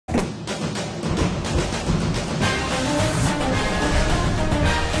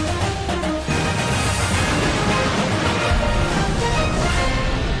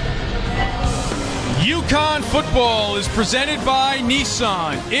UConn football is presented by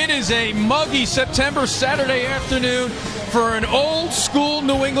Nissan. It is a muggy September Saturday afternoon for an old school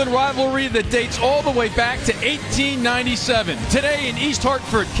New England rivalry that dates all the way back to 1897. Today in East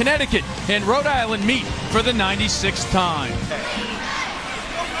Hartford, Connecticut and Rhode Island meet for the 96th time.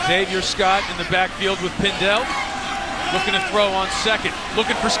 Xavier Scott in the backfield with Pindell. Looking to throw on second.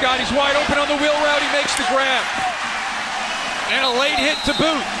 Looking for Scott. He's wide open on the wheel route. He makes the grab. And a late hit to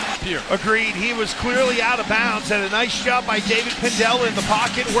boot. Here. Agreed. He was clearly out of bounds, and a nice job by David Pindell in the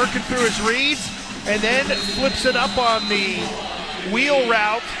pocket, working through his reads, and then flips it up on the wheel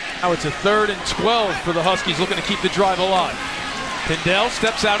route. Now it's a 3rd and 12 for the Huskies, looking to keep the drive alive. Pindell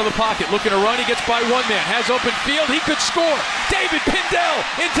steps out of the pocket, looking to run. He gets by one man, has open field. He could score. David Pindell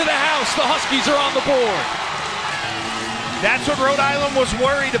into the house. The Huskies are on the board. That's what Rhode Island was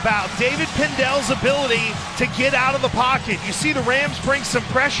worried about, David Pindell's ability to get out of the pocket. You see the Rams bring some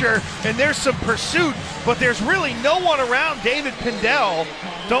pressure, and there's some pursuit, but there's really no one around David Pindell.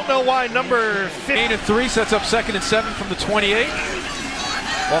 Don't know why number 15. 8-3 sets up 2nd and 7 from the 28.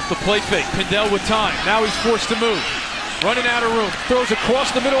 Off the play fake, Pindell with time. Now he's forced to move. Running out of room, throws across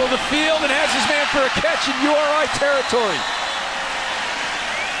the middle of the field and has his man for a catch in URI territory.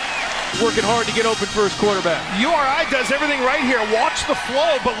 Working hard to get open for his quarterback. URI does everything right here. Watch the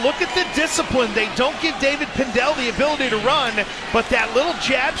flow, but look at the discipline. They don't give David Pindell the ability to run, but that little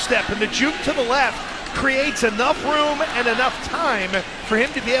jab step and the juke to the left creates enough room and enough time for him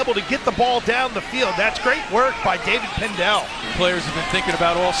to be able to get the ball down the field. That's great work by David Pindell. Players have been thinking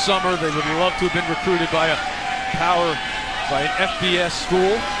about all summer. They would love to have been recruited by an FBS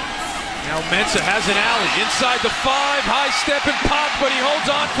school. Now Mensah has an alley inside the 5, high step and pop, but he holds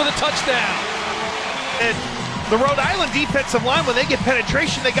on for the touchdown. And the Rhode Island defensive line, when they get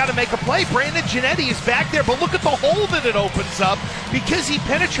penetration, they got to make a play. Brandon Giannetti is back there, but look at the hole that it opens up because he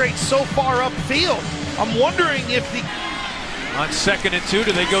penetrates so far upfield. I'm wondering if the... On 2nd and 2,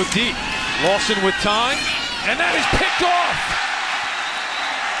 do they go deep? Lawson with time, and that is picked off.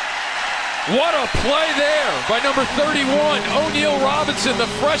 What a play there by number 31, O'Neal Robinson, the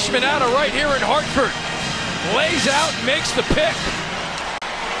freshman out of right here in Hartford. Lays out and makes the pick.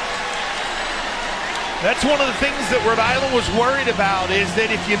 That's one of the things that Rhode Island was worried about, is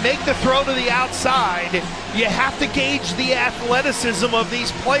that if you make the throw to the outside, you have to gauge the athleticism of these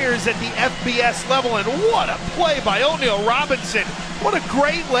players at the FBS level. And what a play by O'Neal Robinson. What a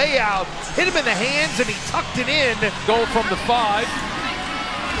great layout. Hit him in the hands and he tucked it in. Goal from the 5.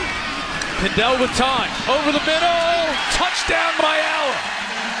 Pindell with time, over the middle, touchdown Mayala.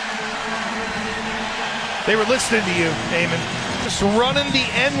 They were listening to you, Eamon. Just running the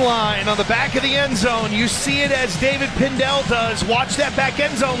end line on the back of the end zone. You see it as David Pindell does. Watch that back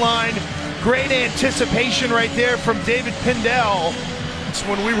end zone line. Great anticipation right there from David Pindell. It's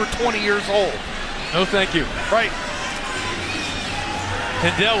when we were 20 years old. No, thank you. Right.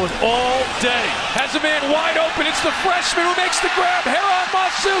 Pindell was all day. Has a man wide open. It's the freshman who makes the grab. Heron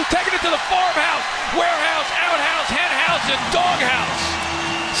Masu taking it to the farmhouse, warehouse, outhouse, henhouse, and doghouse.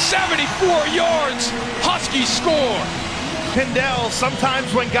 74 yards. Huskies score. Pindell,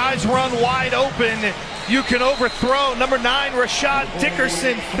 sometimes when guys run wide open, you can overthrow. Number 9, Rashad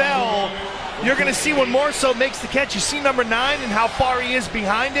Dickerson fell. You're going to see when Morso makes the catch. You see number 9 and how far he is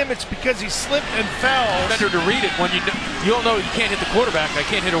behind him. It's because he slipped and fell. Better to read it when you all know you can't hit the quarterback. I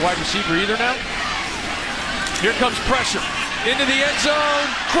can't hit a wide receiver either now. Here comes pressure into the end zone.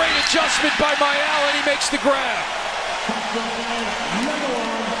 Great adjustment by Mayala, and he makes the grab.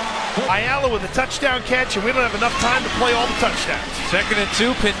 Mayala with a touchdown catch, and we don't have enough time to play all the touchdowns. 2nd and 2,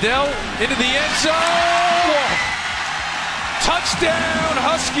 Pindell into the end zone. Touchdown,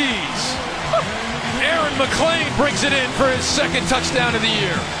 Huskies. Aaron McClain brings it in for his 2nd touchdown of the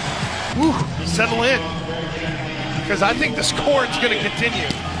year. Whew, settle in, because I think the score is going to continue.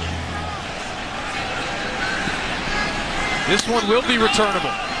 This one will be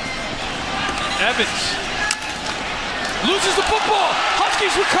returnable. Evans loses the football.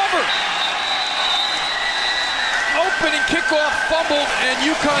 Huskies recover. Opening kickoff fumbled, and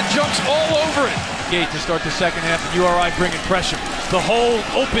UConn jumps all over it. Gate to start the second half, and URI bringing pressure. The hole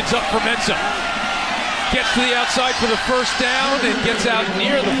opens up for Mensah. Gets to the outside for the first down and gets out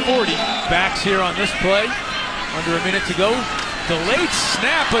near the 40. Backs here on this play. Under a minute to go. Delayed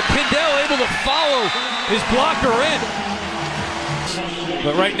snap, but Pindell able to follow his blocker in.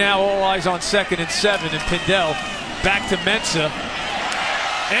 But right now, all eyes on 2nd and 7, and Pindell back to Mensah.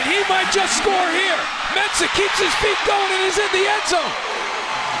 And he might just score here. Mensah keeps his feet going and is in the end zone.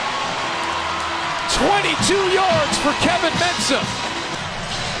 22 yards for Kevin Mensah.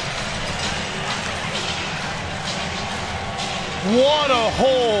 What a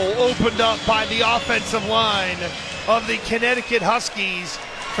hole opened up by the offensive line of the Connecticut Huskies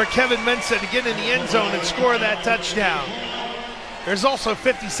for Kevin Mensah to get in the end zone and score that touchdown. There's also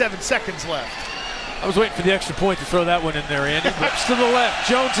 57 seconds left. I was waiting for the extra point to throw that one in there, Andy. Rips to the left,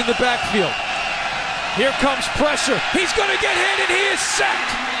 Jones in the backfield. Here comes pressure. He's going to get hit, and he is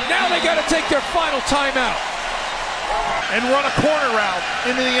sacked. Now they got to take their final timeout. And run a corner route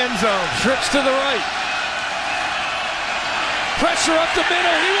into the end zone. Trips to the right. Pressure up the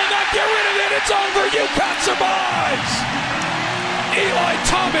middle. He will not get rid of it. It's over. UConn survives. Eli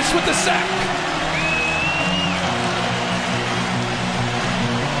Thomas with the sack.